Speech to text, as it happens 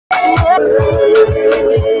I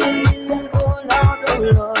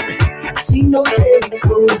see no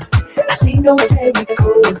Jericho. I see no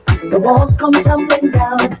Jericho. The walls come tumbling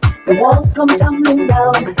down. The walls come tumbling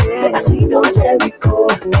down. I see no Jericho.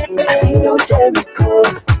 I see no Jericho.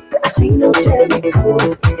 I see no Jericho.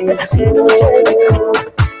 I see no Jericho.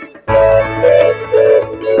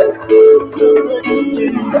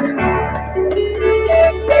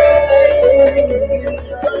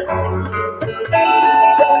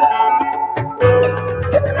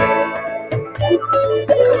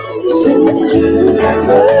 Send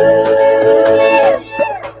universe,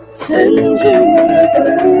 send universe,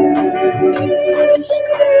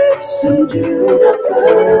 send universe,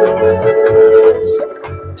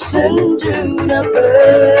 send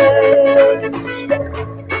universe.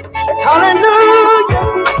 Hallelujah.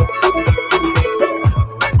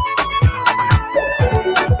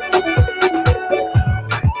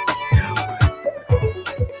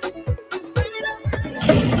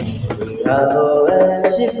 Yahweh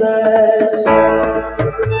Shivas.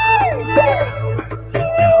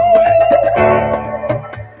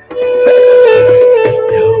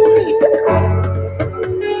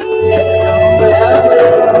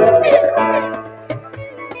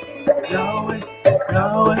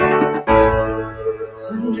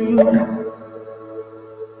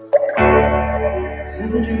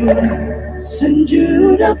 Send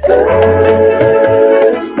you the first,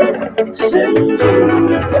 send you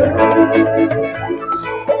the first.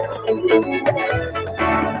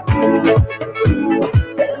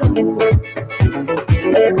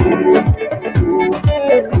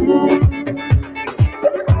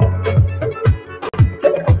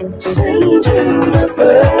 Send you the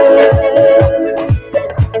first.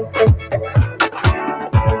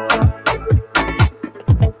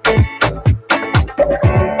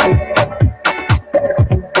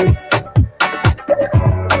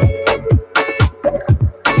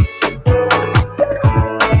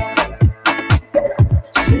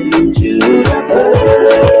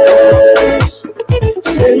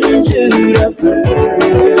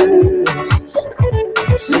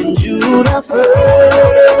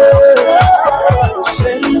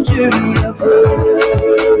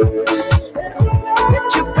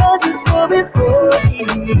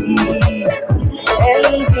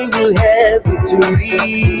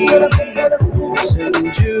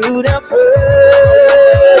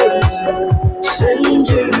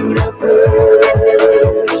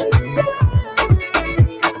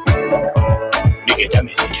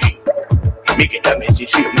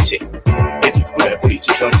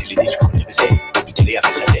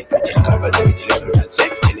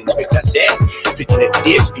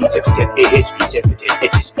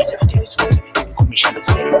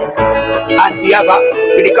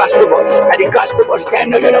 With the gospel bus,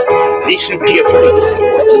 stand up, listen carefully.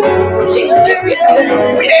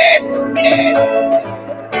 Bless.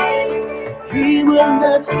 He will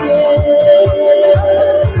not fail.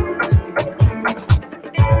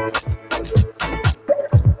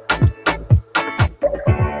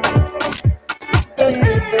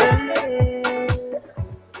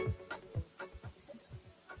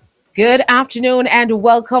 Good afternoon and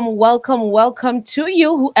welcome to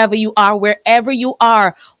you, whoever you are, wherever you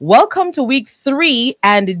are. Welcome to week 3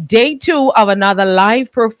 and day 2 of another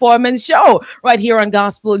live performance show right here on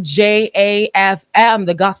Gospel JAFM.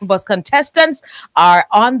 The Gospel Bus contestants are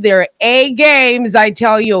on their A games, I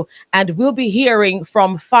tell you, and we'll be hearing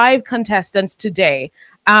from 5 contestants today.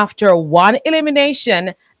 After 1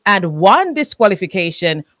 elimination and 1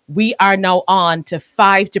 disqualification, we are now on to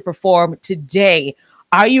 5 to perform today.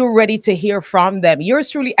 Are you ready to hear from them? Yours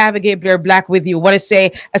truly, Abigail Blair Black with you. Want to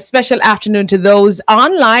say a special afternoon to those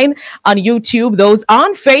online on YouTube, those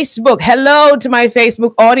on Facebook. Hello to my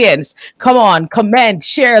Facebook audience. Come on, comment,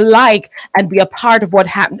 share, like, and be a part of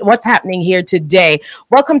what's happening here today.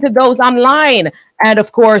 Welcome to those online. And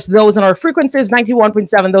of course, those on our frequencies,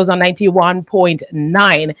 91.7, those on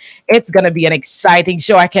 91.9. It's going to be an exciting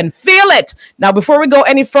show. I can feel it. Now, before we go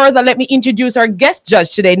any further, let me introduce our guest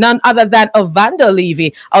judge today, none other than Evander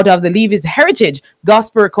Levy, out of the Levy's Heritage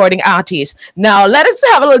Gospel Recording Artist. Now, let us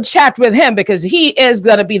have a little chat with him because he is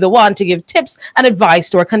going to be the one to give tips and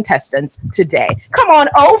advice to our contestants today. Come on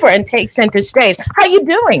over and take center stage. How you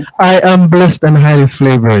doing? I am blessed and highly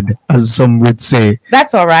flavored, as some would say.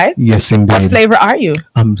 That's all right. Yes, indeed. What flavor are you?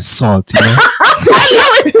 I'm salty. You know? I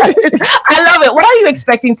love it. I love it. What are you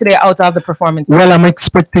expecting today out of the performance? Well, I'm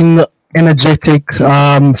expecting energetic,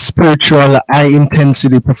 spiritual, high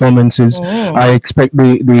intensity performances. I expect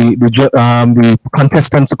the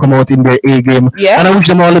contestants to come out in their A game, and I wish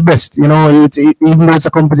them all the best. You know, even though it's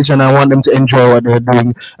a competition, I want them to enjoy what they're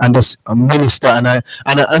doing and just minister.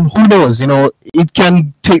 And who knows, you know, it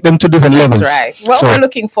can take them to different levels. That's right. Well, we're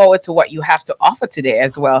looking forward to what you have to offer today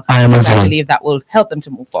as well. I am as well. I believe that will help them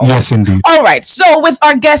to move forward. Yes, indeed. All right. So with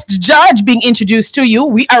our guest judge being introduced to you,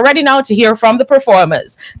 we are ready now to hear from the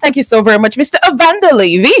performers. Thank you so very much, Mr. Evander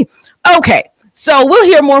Levy. Okay. So we'll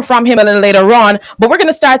hear more from him a little later on, but we're going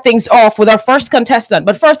to start things off with our first contestant.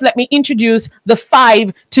 But first, let me introduce the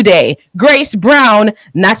 5 today. Grace Brown,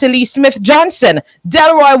 Natalie Smith-Johnson,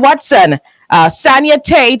 Delroy Watson, Sanya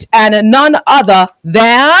Tate, and none other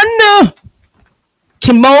than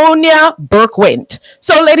Kimonia Burkwint.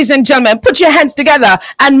 So, ladies and gentlemen, put your hands together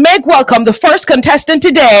and make welcome the first contestant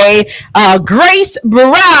today, Grace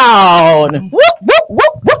Brown. Whoop, whoop,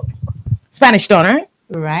 whoop, whoop. Spanish Town, right?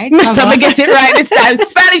 Right. Somebody gets it right this time.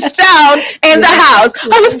 Spanish Town in the house.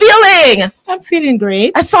 How you feeling? I'm feeling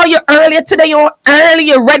great. I saw you earlier today. You're early.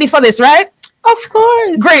 You're ready for this, right? Of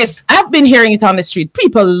course. Grace, I've been hearing it on the street.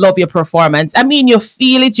 People love your performance. I mean, you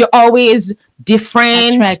feel it. You're always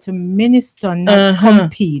different. I try to minister, not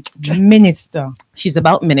compete. Minister. She's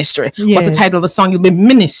about ministry. Yes. What's the title of the song you'll be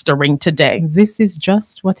ministering today? This is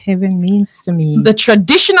just what heaven means to me. The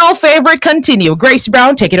traditional favorite continue. Grace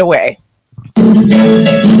Brown, take it away.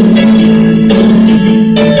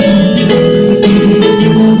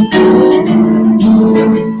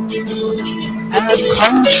 A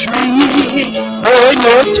country where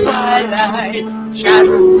your twilight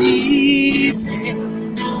shadows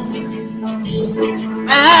deepen,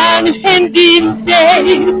 and ending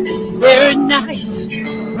days where night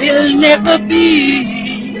will never be.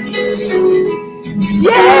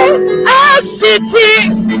 Yeah, a city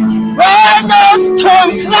where no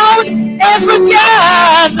storm cloud ever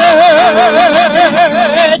gathered.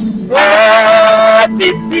 Oh,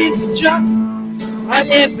 this is just what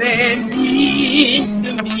heaven means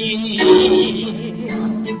to me.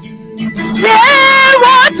 Yeah,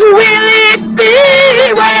 what will it be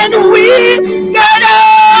when we get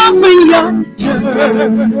over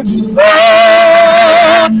yonder?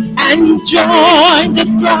 Oh, and join the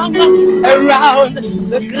throng around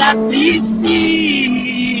the glassy sea.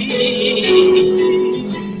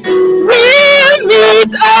 We'll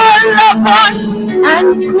meet our loved ones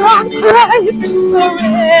and crown Christ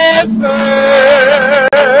forever.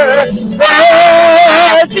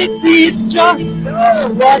 Oh, this is just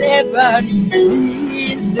whatever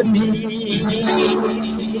means to me.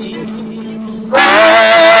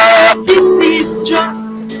 Oh, this is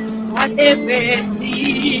just whatever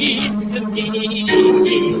means to me.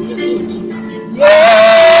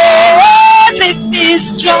 Yeah, this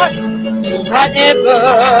is just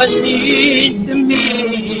whatever means to me.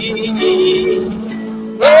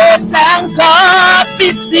 Oh, thank God,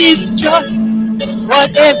 this is just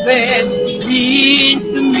whatever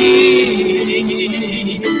means to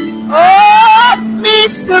me. Oh,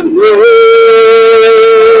 means to me.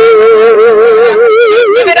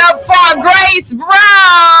 Give it up for Grace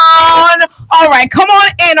Brown. All right, come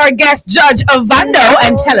on in, our guest judge Ovando,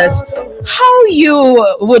 and tell us how you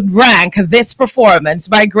would rank this performance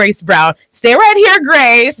by Grace Brown. Stay right here,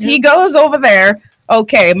 Grace. He goes over there.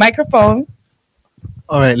 Okay, microphone.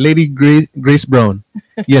 All right, Lady Grace Brown.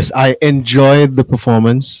 Yes, I enjoyed the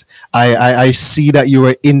performance. I see that you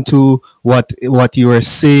were into what you were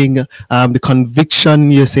saying. The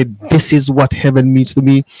conviction, you said, this is what heaven means to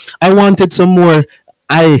me. I wanted some more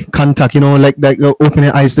eye contact, you know, like that, open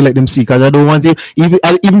your eyes to let them see, because I don't want you,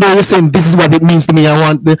 even though you're saying this is what it means to me, I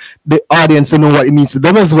want the audience to know what it means to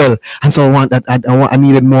them as well. And so I want that, I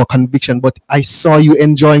needed more conviction, but I saw you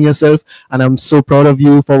enjoying yourself, and I'm so proud of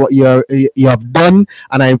you for what you have done,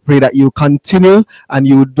 and I pray that you continue and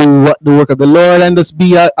you do the work of the Lord and just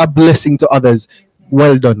be a blessing to others.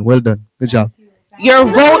 Well done, good job. Your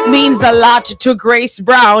vote means a lot to Grace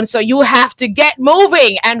Brown, so you have to get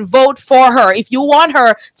moving and vote for her. If you want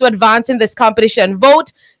her to advance in this competition,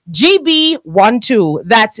 vote GB12.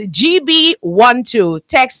 That's GB12.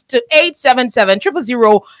 Text to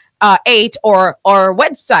 877-000-8 or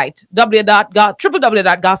website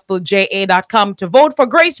www.gospelja.com to vote for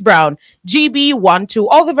Grace Brown, GB12.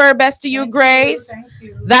 All the very best to you, Grace. Thank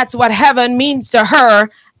you. That's what heaven means to her,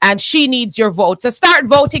 and she needs your vote. So start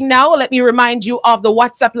voting now. Let me remind you of the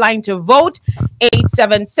WhatsApp line to vote,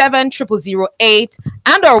 877-000-8,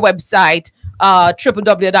 and our website,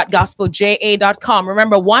 www.gospelja.com.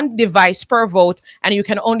 Remember, one device per vote, and you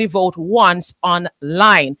can only vote once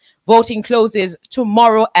online. Voting closes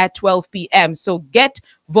tomorrow at 12 p.m. So get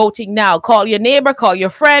voting now. Call your neighbor, call your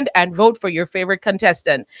friend, and vote for your favorite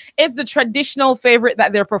contestant. It's the traditional favorite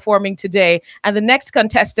that they're performing today. And the next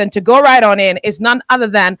contestant to go right on in is none other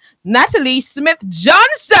than Natalie Smith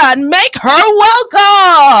Johnson. Make her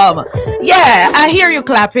welcome. Yeah, I hear you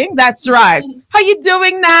clapping. That's right. How you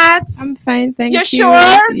doing, Nat? I'm fine, thank you. You're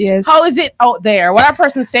sure? Yes. How is it out there? What are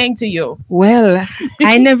persons saying to you? Well,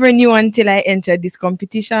 I never knew until I entered this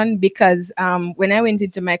competition because when I went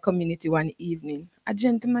into my community one evening, a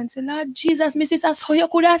gentleman said, Lord Jesus, Mrs. As how you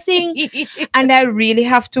could have sing? And I really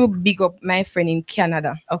have to big up my friend in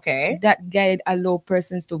Canada. Okay. That guide allow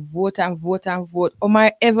persons to vote and vote and vote.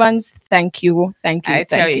 Omar Evans, thank you. Thank you. I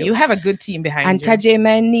tell you, you have a good team behind and you. Tajay,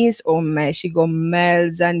 my niece, oh my, she go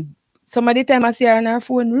miles and some of the time I see her on her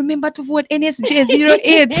phone, remember to vote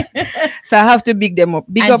NSJ08. So I have to big them up.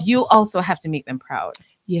 Big and up. you also have to make them proud.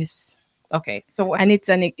 Yes. Okay. So And it's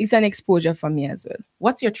an exposure for me as well.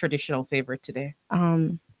 what's your traditional favorite today?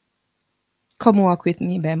 Come Walk With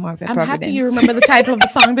Me by Marvel I'm Providence. happy you remember the title of the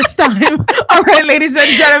song this time. All right, ladies and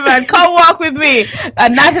gentlemen, Come Walk With Me.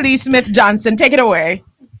 Natalie Smith Johnson, take it away.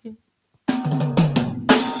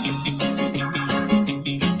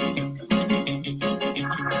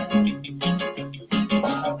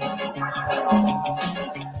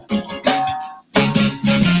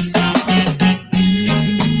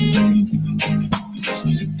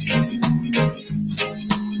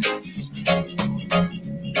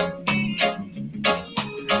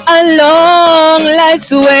 Along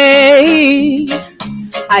life's way,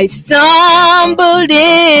 I stumbled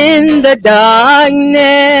in the darkness.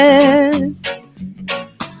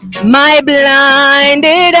 My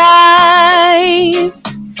blinded eyes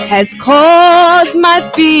has caused my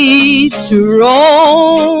feet to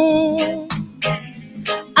roam.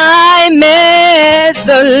 I met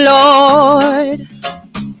the Lord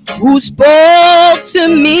who spoke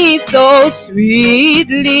to me so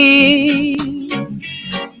sweetly.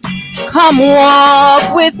 Come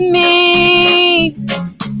walk with me,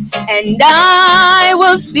 and I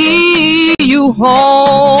will see you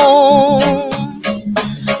home.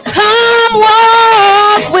 Come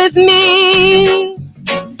walk with me.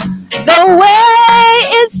 The way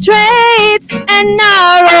is straight and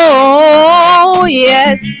narrow.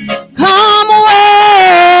 Yes, come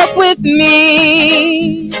walk with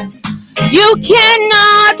me. You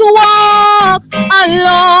cannot walk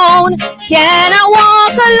alone. Cannot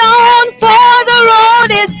walk alone, for the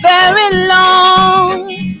road is very long.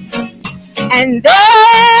 And there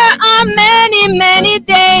are many, many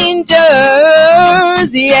dangers.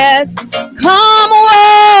 Yes, come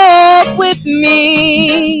walk with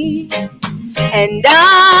me, and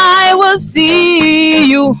I will see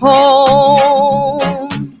you home.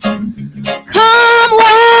 Come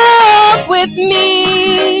walk with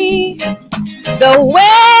me. The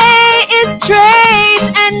way is straight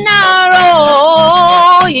and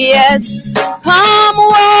narrow. Yes, come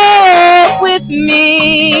walk with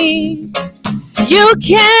me. You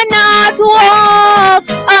cannot walk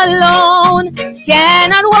alone.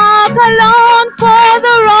 Cannot walk alone, for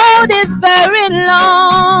the road is very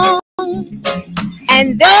long.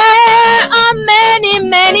 And there are many,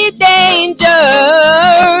 many dangers.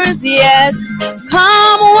 Yes,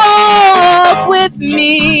 come walk with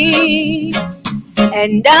me,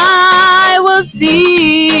 and I will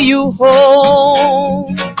see you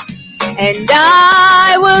home. And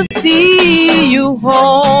I will see you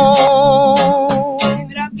home.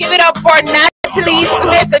 Give it up for Natalie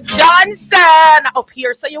Smith Johnson up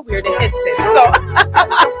here. So you're weird in headset. So,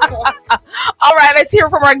 all right, let's hear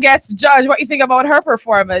from our guest judge. What you think about her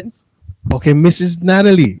performance? Okay, Mrs.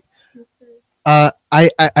 Natalie. I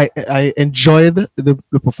enjoyed the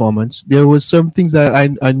performance. There was some things that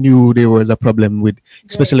I knew there was a problem with,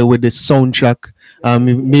 especially with the soundtrack.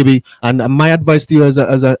 Maybe, and my advice to you as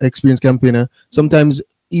an experienced campaigner, sometimes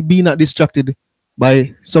be not distracted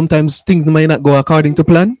by sometimes things might not go according to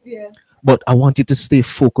plan. Yeah. But I want you to stay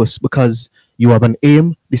focused because you have an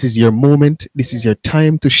aim. This is your moment. This is your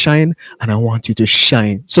time to shine, and I want you to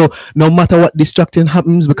shine. So no matter what distracting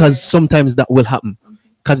happens, because sometimes that will happen.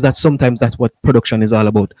 Because that's what production is all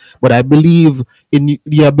about. But I believe in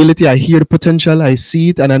the ability. I hear the potential. I see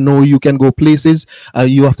it, and I know you can go places.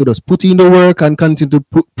 You have to just put in the work and continue to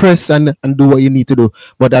press and do what you need to do.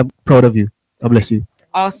 But I'm proud of you. God bless you.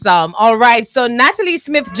 Awesome. All right. So Natalie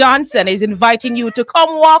Smith Johnson is inviting you to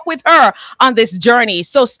come walk with her on this journey.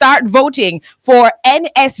 So start voting for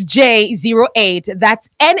NSJ08. That's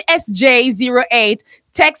NSJ08.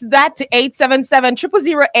 Text that to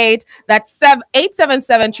 877-0008. That's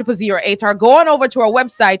 877-0008. Or go on over to our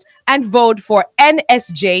website and vote for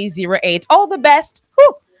NSJ08. All the best.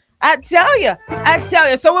 Whew. I tell you.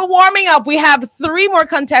 So we're warming up. We have 3 more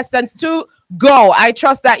contestants to go. I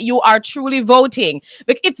trust that you are truly voting.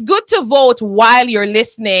 But it's good to vote while you're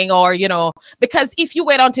listening, or, because if you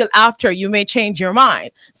wait until after, you may change your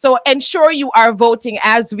mind. So ensure you are voting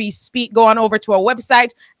as we speak. Go on over to our website.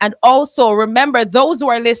 And also remember, those who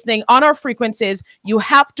are listening on our frequencies, you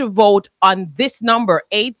have to vote on this number,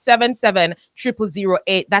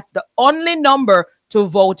 877-0008. That's the only number to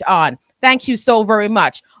vote on. Thank you so very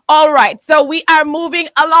much. All right, so we are moving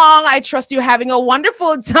along. I trust you're having a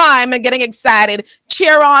wonderful time and getting excited.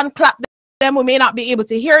 Cheer on, clap them. We may not be able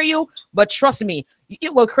to hear you, but trust me,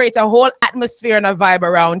 it will create a whole atmosphere and a vibe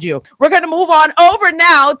around you. We're going to move on over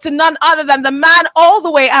now to none other than the man all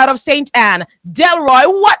the way out of St. Anne, Delroy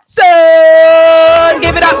Watson.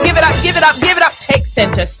 Give it up, give it up, give it up, give it up. Take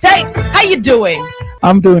center stage. How you doing?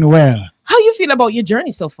 I'm doing well. How you feel about your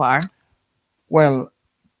journey so far? Well,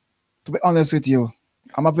 to be honest with you,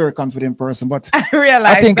 I'm a very confident person, but I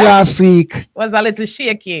realized I think last week was a little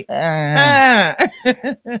shaky. No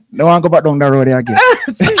one go back down the road again.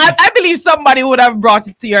 I believe somebody would have brought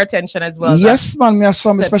it to your attention as well. Yes, man. Me have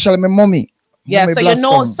some, especially my mommy. Yeah, Mommy so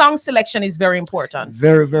Blossom. song selection is very important.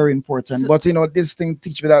 Very, very important. But this thing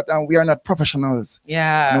teach me that we are not professionals.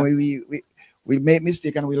 Yeah. We make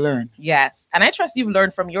mistake and we learn. Yes, and I trust you've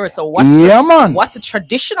learned from yours. So what's the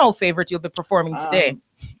traditional favorite you'll be performing today?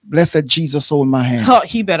 Blessed Jesus, hold my hand. Oh,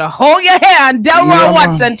 he better hold your hand. Delroy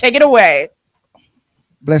Watson, take it away.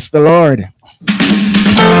 Bless the Lord.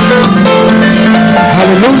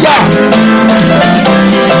 Hallelujah.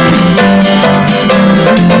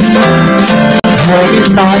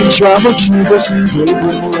 As I travel through this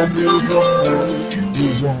wilderness of faith, He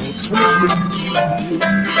walks with me.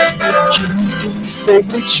 Keep me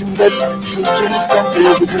safely through that sinking sand.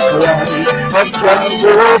 There is a cry I can't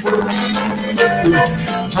over.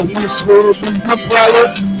 This will be my prayer.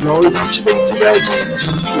 Lord, reach me till I get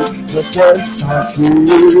to the best I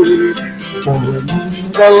could. For me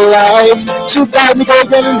the light to guide me day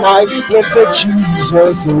and night. Blessed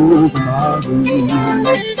Jesus, hold my hand.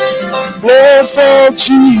 Blessed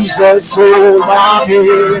Jesus, hold my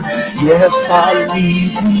hand. Yes, I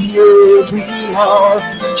need thee every hour.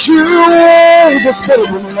 Through the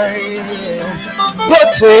spilling land.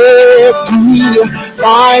 Protect me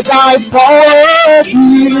by thy power,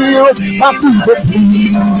 heal my fever,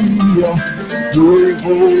 please. Give,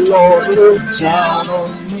 oh Lord, look down on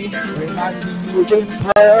me when I need in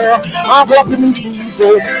prayer. I'm hoping you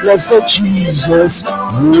there, blessed Jesus,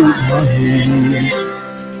 hold my hand.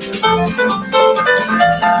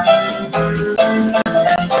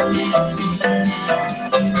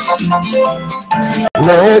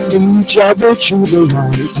 Let me travel through the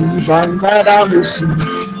light divine that I receive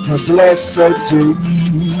the blessed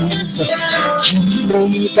days. Keep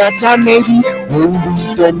me that I may be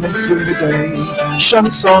holy, then and sing the day. Shun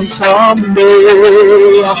song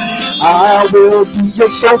someday. I will be a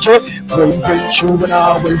soldier, brave and true, and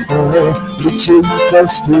I will follow the temple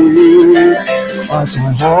stay. As I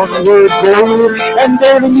onward go, and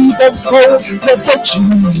then meet the foe, blessed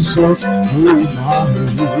Jesus, hold my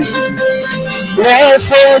hand.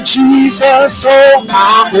 Blessed Jesus, oh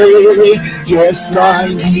my way. Yes, I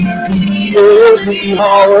need thee every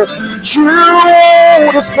hour.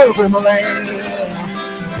 Through this pilgrim land,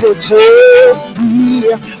 protect me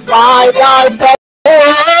by thy power.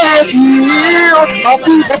 Heal my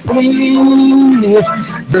people, please.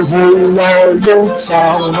 The whole Lord looks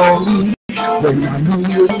down on me when I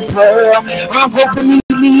kneel in prayer. I'm hoping you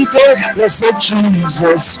meet there, blessed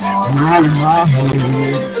Jesus, hold my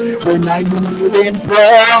hand. When I kneel in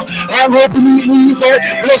prayer, I'm hoping you meet there,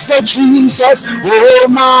 blessed Jesus,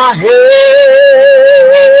 hold my hand.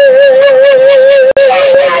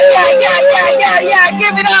 Yeah,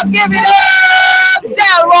 give it up, give it up.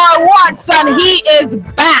 Delroy Watson, he is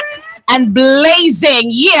back and blazing.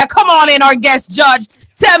 Yeah, come on in, our guest judge.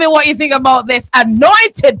 Tell me what you think about this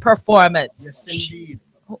anointed performance. Yes, indeed.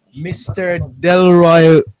 Mr.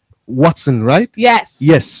 Delroy Watson, right? Yes.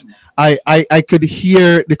 Yes. I could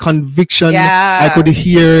hear the conviction. Yeah. I could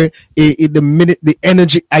hear the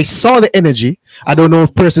energy. I saw the energy. I don't know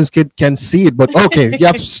if persons can see it, but okay, you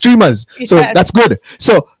have streamers, so Yes. that's good.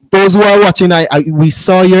 So those who are watching, we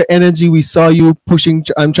saw your energy. We saw you pushing.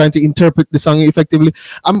 I'm trying to interpret the song effectively.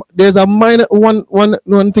 There's a minor one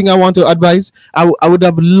thing I want to advise. I would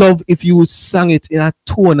have loved if you sang it in a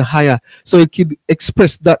tone higher, so it could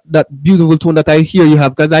express that beautiful tone that I hear you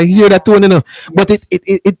have. Because I hear that tone, but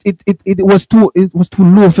it was too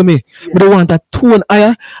low for me. Yeah. But I want that tone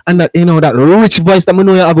higher, and that that rich voice that I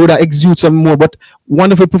know you have, that exude some more. But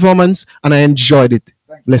wonderful performance, and I enjoyed it.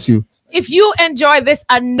 Bless you. If you enjoy this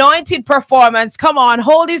anointed performance, come on,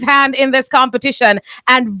 hold his hand in this competition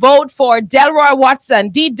and vote for Delroy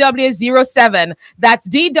Watson, DW07. That's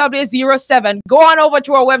DW07. Go on over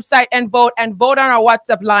to our website and vote on our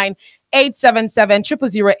WhatsApp line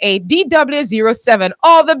 877-0008 DW07.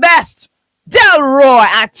 All the best. Delroy,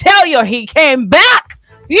 I tell you, he came back.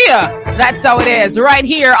 Yeah, that's how it is right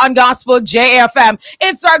here on Gospel JFM.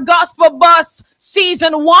 It's our Gospel Bus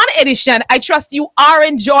Season 1 edition. I trust you are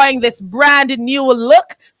enjoying this brand new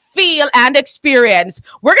look, feel, and experience.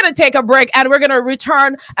 We're going to take a break and we're going to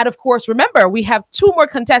return. And of course, remember, we have 2 more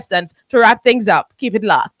contestants to wrap things up. Keep it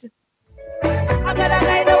locked.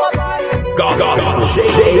 Gospel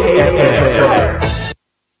JFM.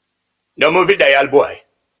 No move the dial, boy.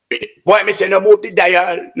 Boy, me say no move the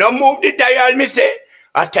dial. No move the dial, me say.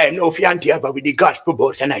 At time no fianti ever with the gospel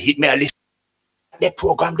bus and I hit me a list. The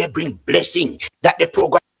program they bring blessing. That the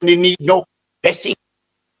program they need no blessing.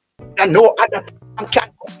 And no other program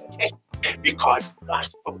can contest because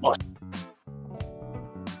gospel bus.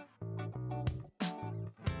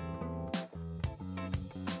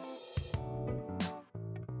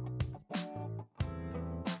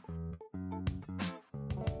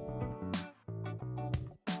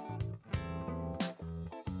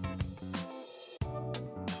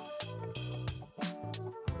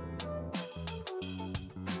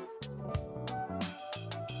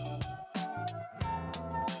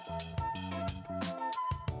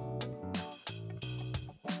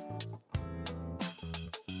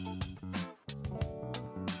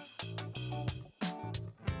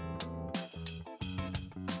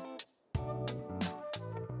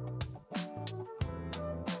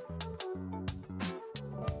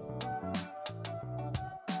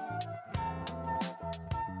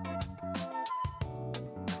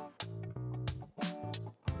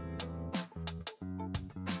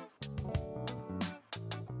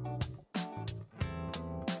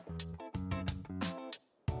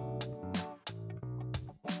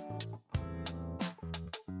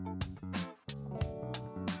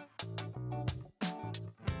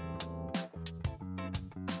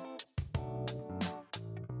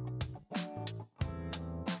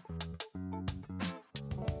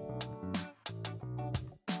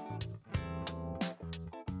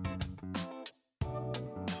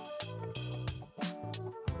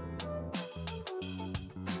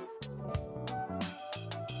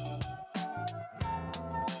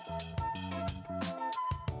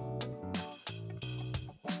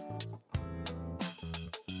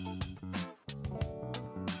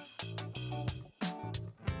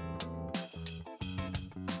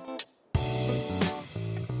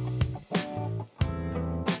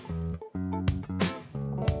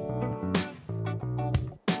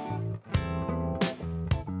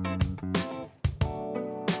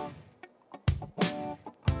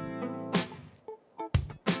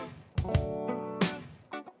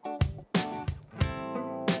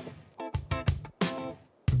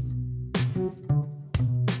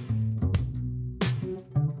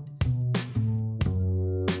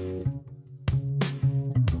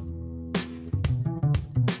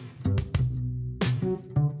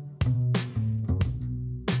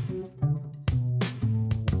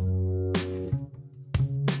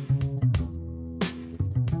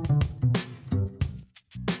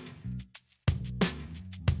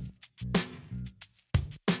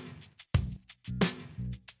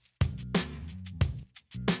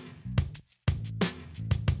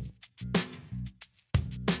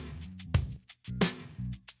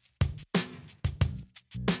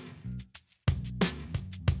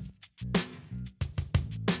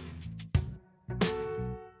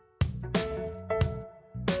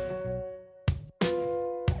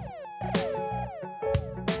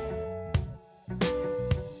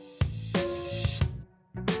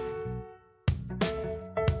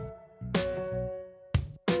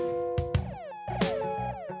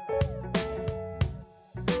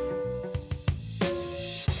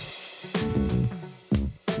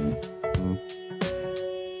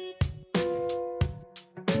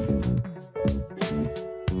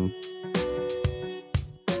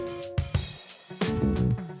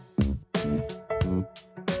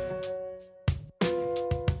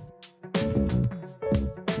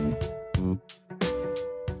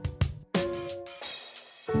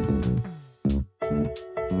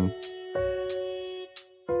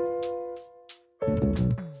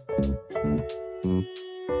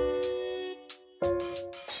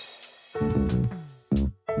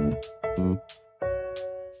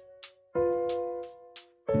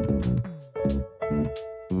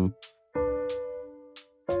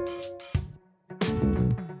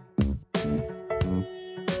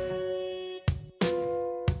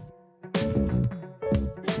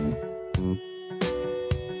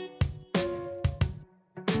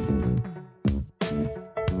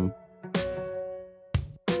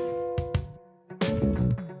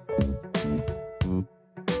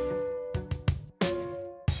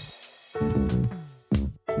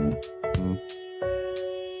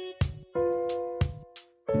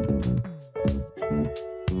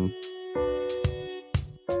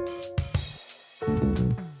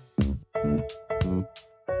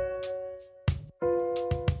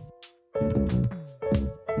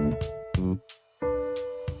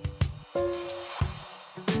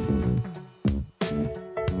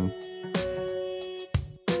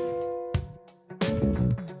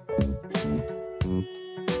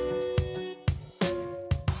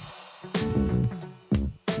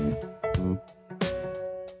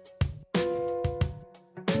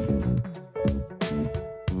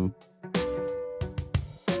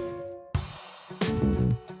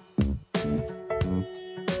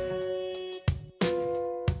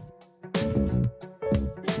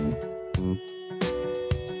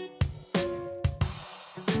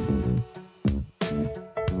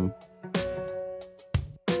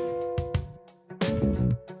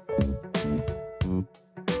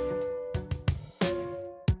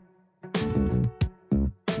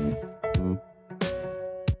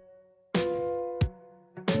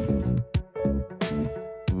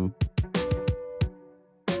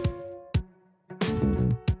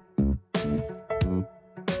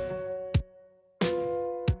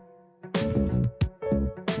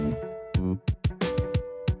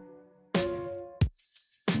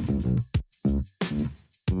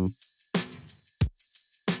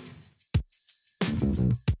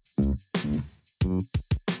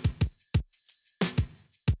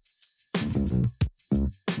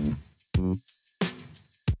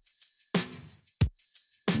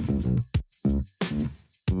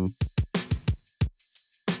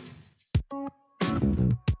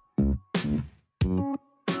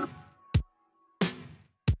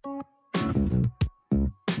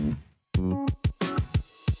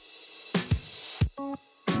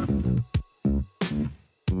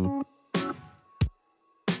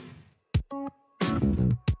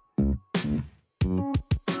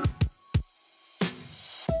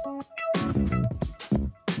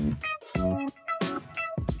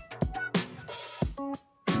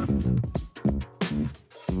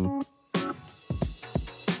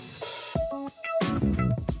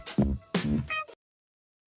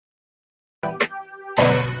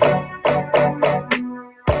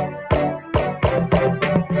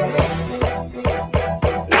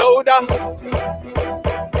 Louder,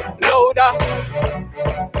 louder,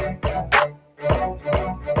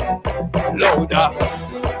 louder,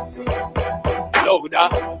 louder,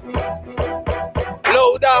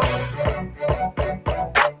 louder.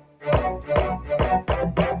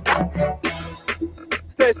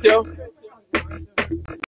 Test you,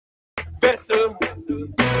 vessel,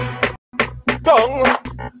 tongue,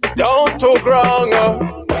 down to ground.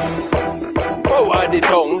 Forward the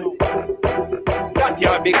tongue. That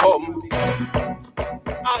you become.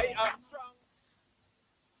 I am strong.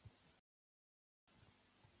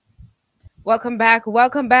 Welcome back.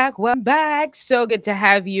 Welcome back. Welcome back. So good to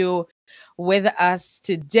have you with us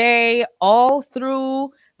today. All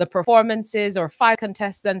through the performances, or 5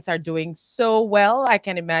 contestants are doing so well. I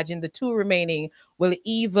can imagine the 2 remaining will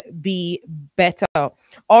even be better.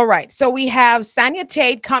 All right. So we have Sanya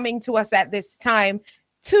Tate coming to us at this time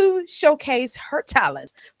to showcase her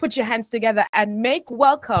talent. Put your hands together and make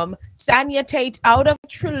welcome Sanya Tate out of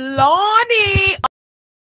Trelawney.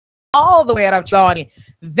 All the way out of Trelawney.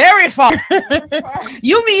 Very far.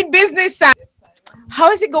 You mean business, Sanya.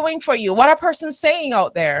 How is it going for you? What are persons saying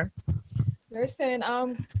out there? They're saying,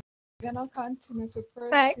 continue to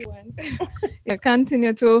pursue and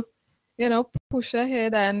continue to, push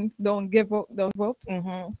ahead and don't give up,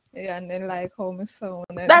 Mm-hmm. Yeah, and then like how my sound.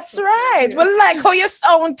 That's right. Yes. Well, like how you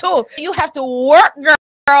sound too. You have to work,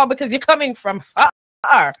 girl, because you're coming from far.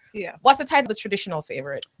 Yeah. What's the title of the traditional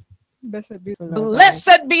favorite? Blessed be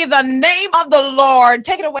Blessed be the name of the Lord.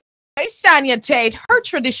 Take it away, Sanya Tate, her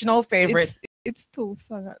traditional favorite. It's 2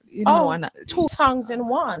 songs in Oh, one. 2 songs in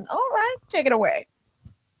one. All right, take it away.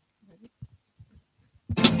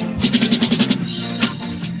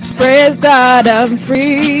 Praise God, I'm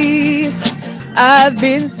free. I've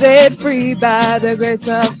been set free by the grace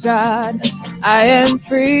of God. I am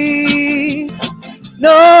free.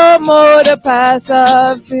 No more the path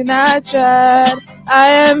of sin I tread. I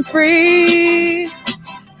am free.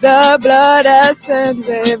 The blood has cleansed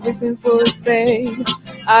every sinful stain.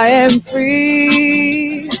 I am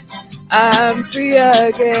free. I'm free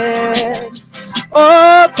again.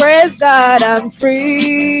 Oh, praise God, I'm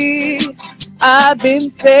free. I've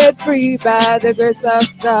been set free by the grace of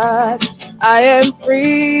God. I am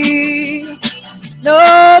free.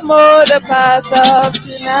 No more the path of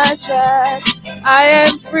sin I tread. I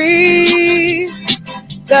am free.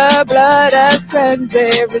 The blood has cleansed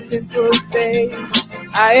every sinful stain.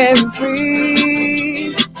 I am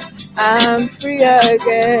free. I'm free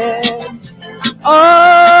again.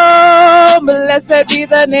 Oh, blessed be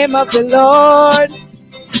the name of the Lord.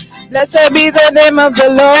 Blessed be the name of the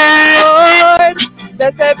Lord.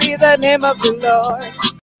 Blessed be the name of the Lord.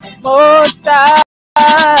 Most High.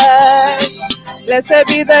 Blessed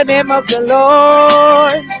be the name of the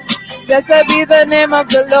Lord. Blessed be the name of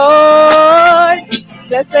the Lord.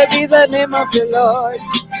 Blessed be the name of the Lord.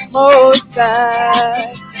 Most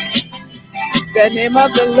High. The name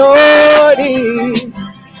of the Lord is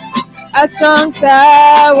a strong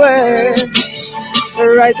tower. The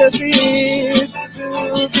righteous is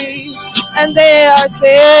to be, and they are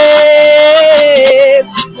saved.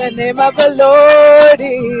 The name of the Lord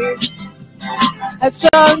is a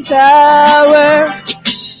strong tower.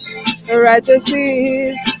 The righteous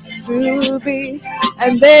is to be,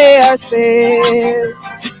 and they are saved.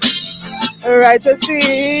 The righteous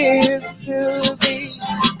is to be,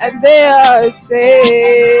 and they are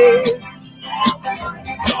saved.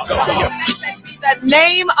 The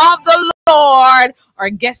name of the Lord. Our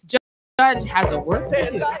guest judge has a word for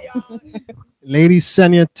you. Lady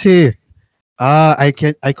Sanya Tate. I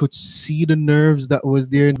could see the nerves that was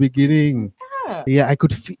there in the beginning. Yeah, I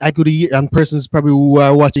could hear, and persons probably who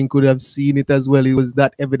are watching could have seen it as well. It was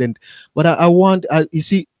that evident. But I want, you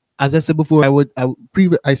see, as I said before,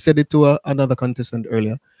 I said it to another contestant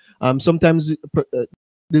earlier. Sometimes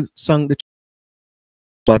the song,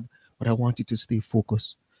 but I want you to stay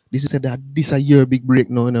focused. This is this is your big break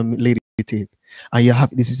now, Lady Tate, and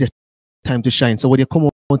this is your time to shine. So when you come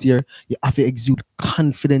out here, you have to exude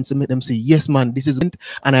confidence and make them say, yes, man, this is it,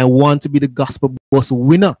 and I want to be the gospel boss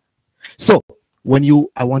winner. So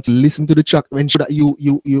I want to listen to the track, ensure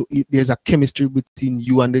that there's a chemistry between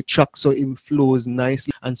you and the track, so it flows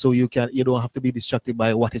nicely, and so you don't have to be distracted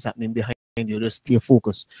by what is happening behind you. Just stay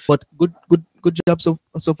focused. But good job so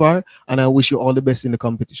far, and I wish you all the best in the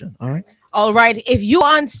competition. All right. All right. If you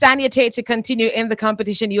want Sanya Tate to continue in the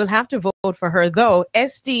competition, you'll have to vote for her, though.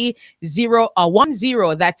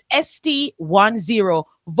 ST10. That's ST10.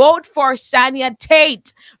 Vote for Sanya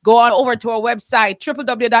Tate. Go on over to our website,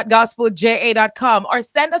 www.gospelja.com, or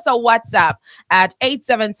send us a WhatsApp at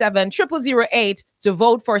 877-0008 to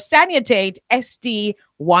vote for Sanya Tate,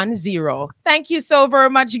 ST10. Thank you so very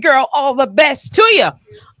much, girl. All the best to you.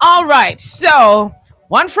 All right. So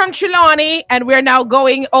one from Trelawney, and we're now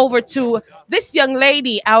going over to this young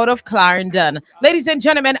lady out of Clarendon. Ladies and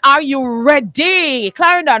gentlemen, are you ready?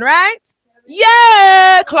 Clarendon, right?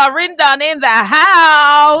 Yeah, Clarendon in the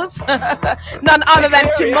house. None other than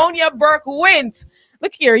Kimonia Burke Wint.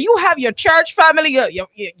 Look here, you have your church family, your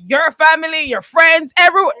family, your friends,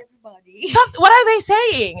 everyone. Everybody. What are they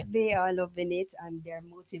saying? They are loving it, and they're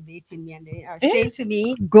motivating me, and they are saying to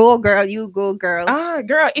me, go girl, you go girl. Ah,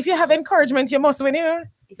 girl, if you have encouragement, you must win,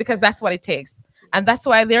 because that's what it takes. And that's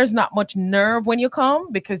why there's not much nerve when you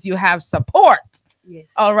come, because you have support.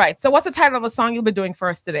 Yes. All right. So what's the title of the song you'll be doing for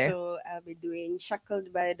us today? So I'll be doing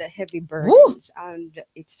Shackled by the Heavy Burdens, and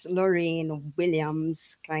it's Lorraine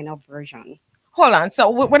Williams kind of version. Hold on. So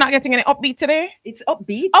we're not getting any upbeat today? It's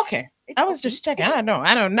upbeat. Okay. I was just checking. I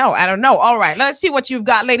don't know. All right. Let's see what you've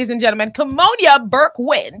got, ladies and gentlemen. Kimonia Burke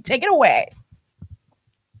Wint. Take it away.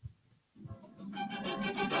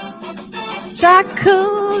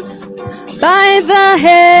 Shackled by the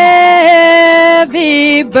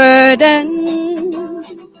heavy burden,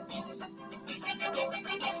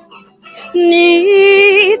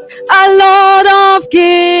 need a load of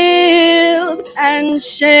guilt and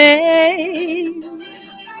shame.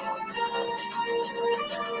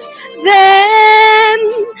 Then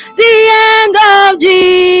the hand of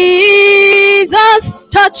Jesus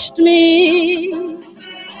touched me,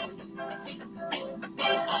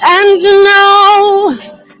 and now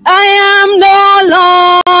I am no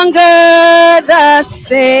longer the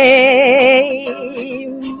same.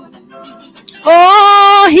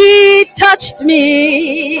 Oh, he touched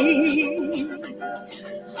me.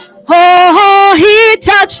 Oh, he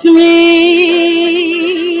touched me.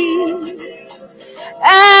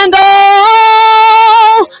 And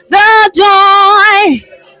oh, the joy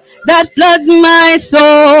that floods my soul.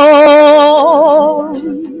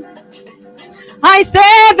 I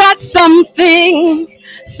say that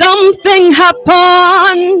something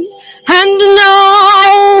happened, and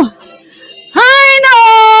now I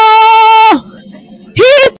know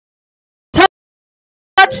he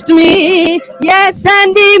touched me, yes,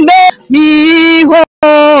 and he made me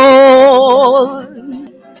whole.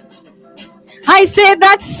 I say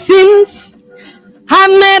that since I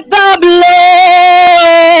met the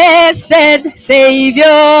blessed Savior,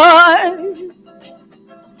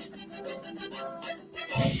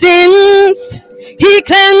 since he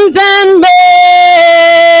cleansed and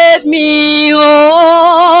made me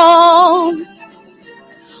whole,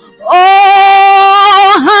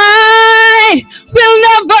 oh, I will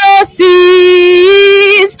never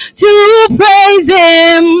cease to praise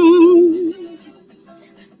him.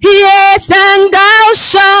 Yes, and I'll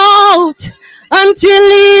shout until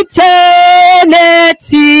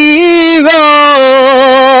eternity rolls.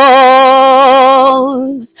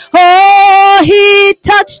 Oh, he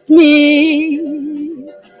touched me.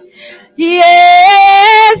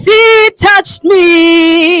 Yes, he touched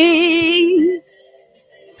me.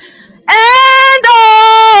 And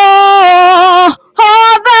oh,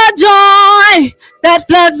 the joy that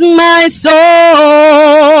floods my soul.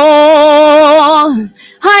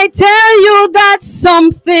 I tell you that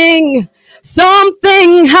something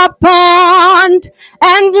happened,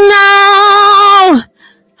 and now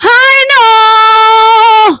I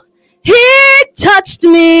know he touched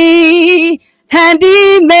me and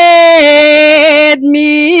he made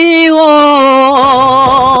me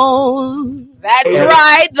whole. That's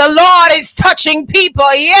right. The Lord is touching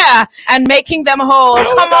people, yeah, and making them whole.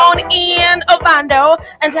 Come on, Ian Ovando,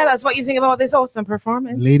 and tell us what you think about this awesome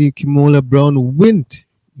performance. Lady Kimonia Brown Wint.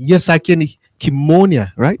 Yes, I can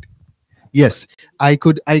Kimonia, right? Yes, I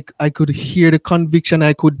could hear the conviction.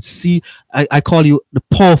 I could see. I call you the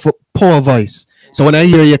power voice. So when I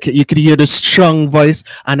hear you, you could hear the strong voice,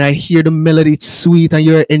 and I hear the melody. It's sweet, and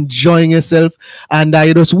you're enjoying yourself. And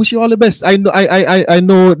I just wish you all the best. I know I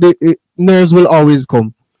know the nerves will always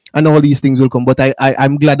come, and all these things will come. But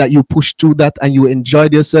I'm glad that you pushed through that and you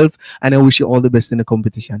enjoyed yourself. And I wish you all the best in the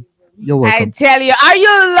competition. You're welcome. I tell you, are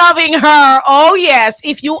you loving her? Oh, yes.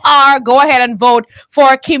 If you are, go ahead and vote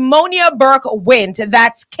for Kimonia Burke Wint.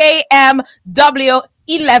 That's KMW11.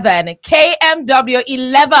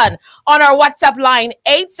 KMW11 on our WhatsApp line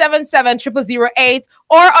 877-0008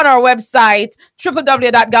 or on our website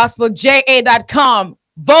www.gospelja.com.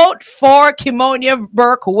 Vote for Kimonia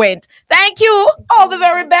Burke Wint. Thank you. All the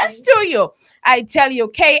very best to you. I tell you,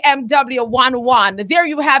 KMW11. There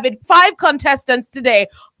you have it. 5 contestants today.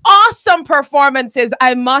 Awesome performances,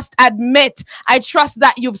 I must admit. I trust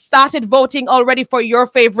that you've started voting already for your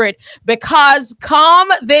favorite, because come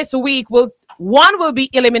this week, one will be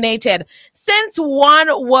eliminated. Since one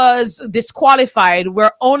was disqualified,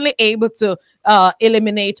 we're only able to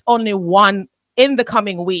eliminate only one in the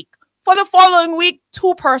coming week. For the following week,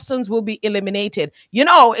 2 persons will be eliminated. You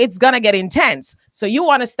know, it's going to get intense. So you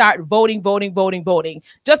want to start voting.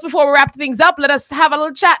 Just before we wrap things up, let us have a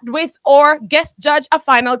little chat with our guest judge a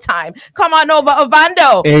final time. Come on over,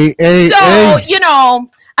 Ovando. You know,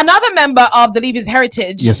 another member of the Levy's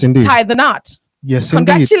Heritage, yes, indeed, tied the knot. Yes,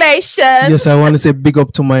 congratulations. Indeed. Yes, I want to say big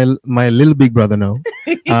up to my little big brother now,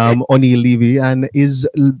 O'Neill Levy, and his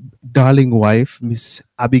darling wife, Miss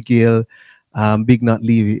Abigail Big Knot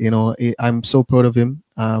Levy. You know, I'm so proud of him.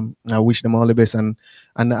 I wish them all the best, and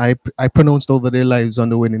I pronounced over their lives on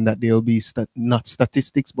the wedding that they'll be not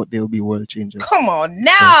statistics, but they'll be world changers. Come on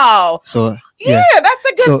now. So yeah, that's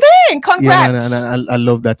a good thing. Congrats. Yeah, and I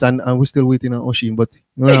love that, and we're still waiting on Oshin, but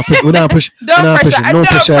we're not pushing. No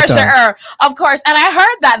pressure her, of course. And I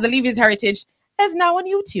heard that the Levy's Heritage is now on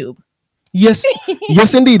YouTube. Yes,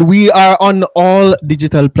 yes, indeed. We are on all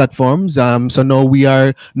digital platforms. So now we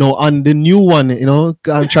are on the new one. You know,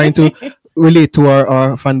 I'm trying to relate to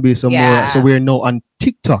our fan base some more. So we're now on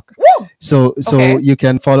TikTok. Woo! So you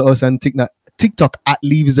can follow us on TikTok at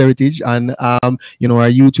Levy's Heritage, and you know, our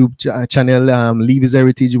YouTube channel, Levy's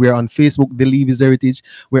Heritage. We're on Facebook, the Levy's Heritage.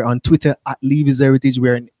 We're on Twitter at Levy's Heritage.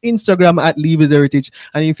 We're on Instagram at Levy's Heritage.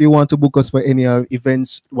 And if you want to book us for any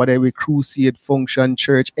events, whatever, crusade, function,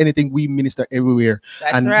 church, anything, we minister everywhere.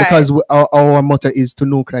 That's right. Because our motto is to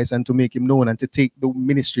know Christ and to make him known, and to take the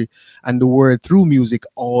ministry and the word through music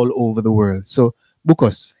all over the world. So book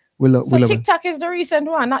us. So TikTok is the recent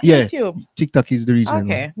one, not YouTube. TikTok is the recent one.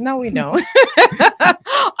 Okay, now we know.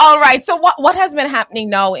 All right. So what has been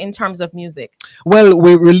happening now in terms of music? Well,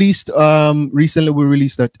 we released recently. We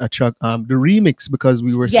released a track, the remix, because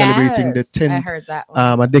we were celebrating the 10th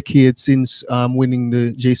a decade since winning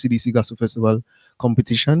the JCDC Gospel Festival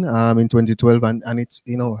competition in 2012, and it's,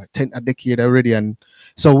 you know, a decade already, and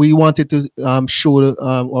so we wanted to show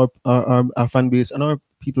our fan base and our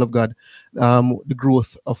people of God the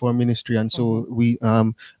growth of our ministry. And so we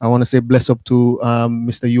I want to say bless up to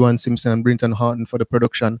Mr. Ewan Simpson and Brinton Horton for the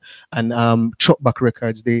production, and Truckback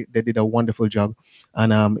Records. They did a wonderful job,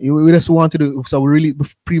 and we just wanted to, so we really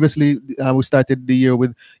previously we started the year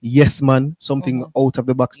with Yes Man, something out of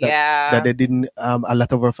the box that they didn't a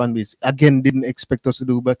lot of our fan base again didn't expect us to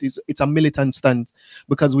do, but it's a militant stand,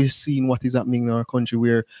 because we're seeing what is happening in our country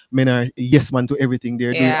where men are yes man to everything.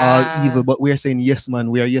 They're doing all evil, but we're saying yes man.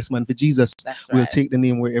 We are yes man for Jesus. That's right. We'll take the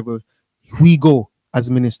name wherever we go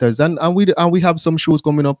as ministers, and we have some shows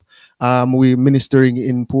coming up. We're ministering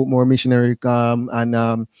in Portmore Missionary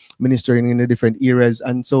and ministering in the different areas,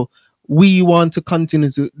 and so we want to continue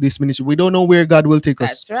this ministry. We don't know where God will take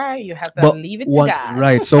us. That's right. You have to leave it to God.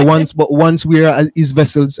 Right. So once we are his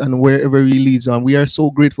vessels, and wherever he leads on, we are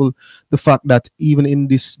so grateful the fact that even in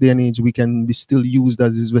this day and age, we can be still used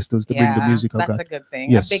as his vessels to bring the music of God. That's a good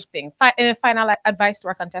thing. Yes. A big thing. Any final advice to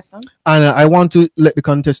our contestants? And I want to let the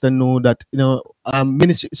contestant know that, you know,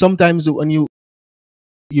 ministry, sometimes when you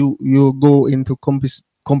go into competition,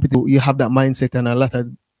 you have that mindset, and a lot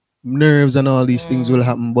of nerves and all these things will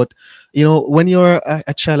happen, but you know, when you're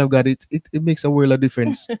a child of God, it makes a world of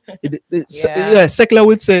difference. Secular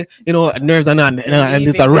would say, you know, nerves and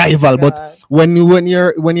it's a rival, but when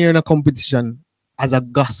you're in a competition as a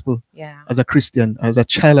gospel, as a Christian, as a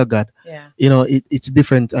child of God, you know, it's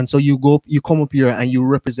different. And so you come up here and you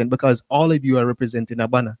represent, because all of you are representing a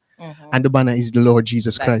banner. And the banner is the Lord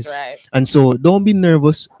Jesus Christ. That's right. And so don't be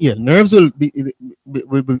nervous. Nerves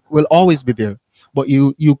will always be there. but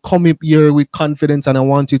you come up here with confidence, and I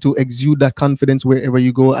want you to exude that confidence wherever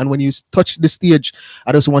you go. And when you touch the stage,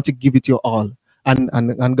 I just want to give it your all,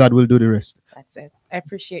 and God will do the rest. That's it. I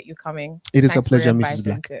appreciate you coming. It is Thanks a pleasure, for Mrs.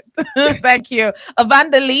 Black. Thank you.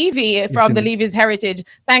 Avanda Levy from the Levy's Heritage.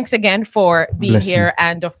 Thanks again for being Bless here. you.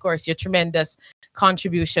 And of course, your tremendous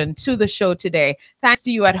contribution to the show today. Thanks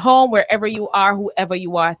to you at home, wherever you are, whoever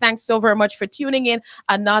you are. Thanks so very much for tuning in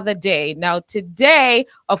another day. Now, today,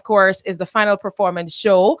 of course, is the final performance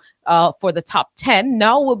show for the top 10.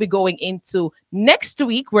 Now we'll be going into next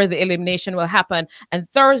week where the elimination will happen. And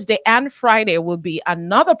Thursday and Friday will be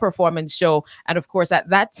another performance show. And of course, at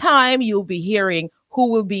that time, you'll be hearing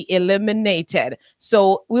who will be eliminated.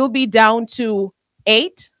 So we'll be down to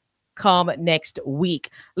 8 come next week.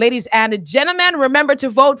 Ladies and gentlemen, remember to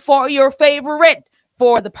vote for your favorite.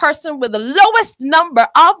 For the person with the lowest number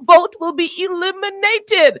of vote will be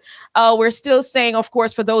eliminated. We're still saying, of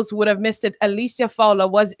course, for those who would have missed it, Alicia Fowler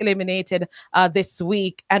was eliminated this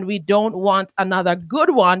week, and we don't want another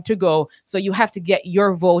good one to go. So you have to get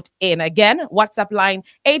your vote in. Again, WhatsApp line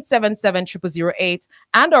 877-0008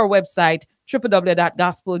 and our website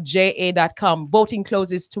www.gospelja.com. Voting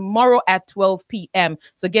closes tomorrow at 12 p.m.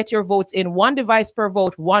 So get your votes in. 1 device per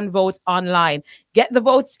vote, 1 vote online. Get the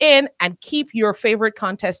votes in and keep your favorite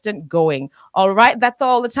contestant going. All right, that's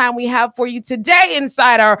all the time we have for you today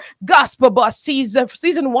inside our Gospel Bus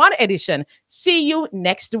season 1 edition. See you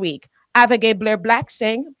next week. Abigail Blair Black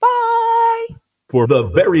saying bye. For the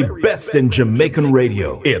very best in Jamaican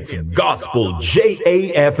radio, it's Gospel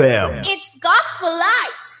JAFM. It's Gospel Light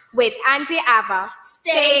with Auntie Ava.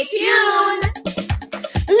 Stay tuned.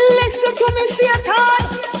 Listen to me,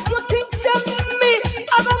 Satan. You think of me?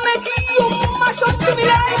 I'm gonna make you mash up to me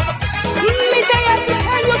like me. They have to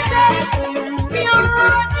tell yourself. Me, I'm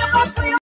running up for you.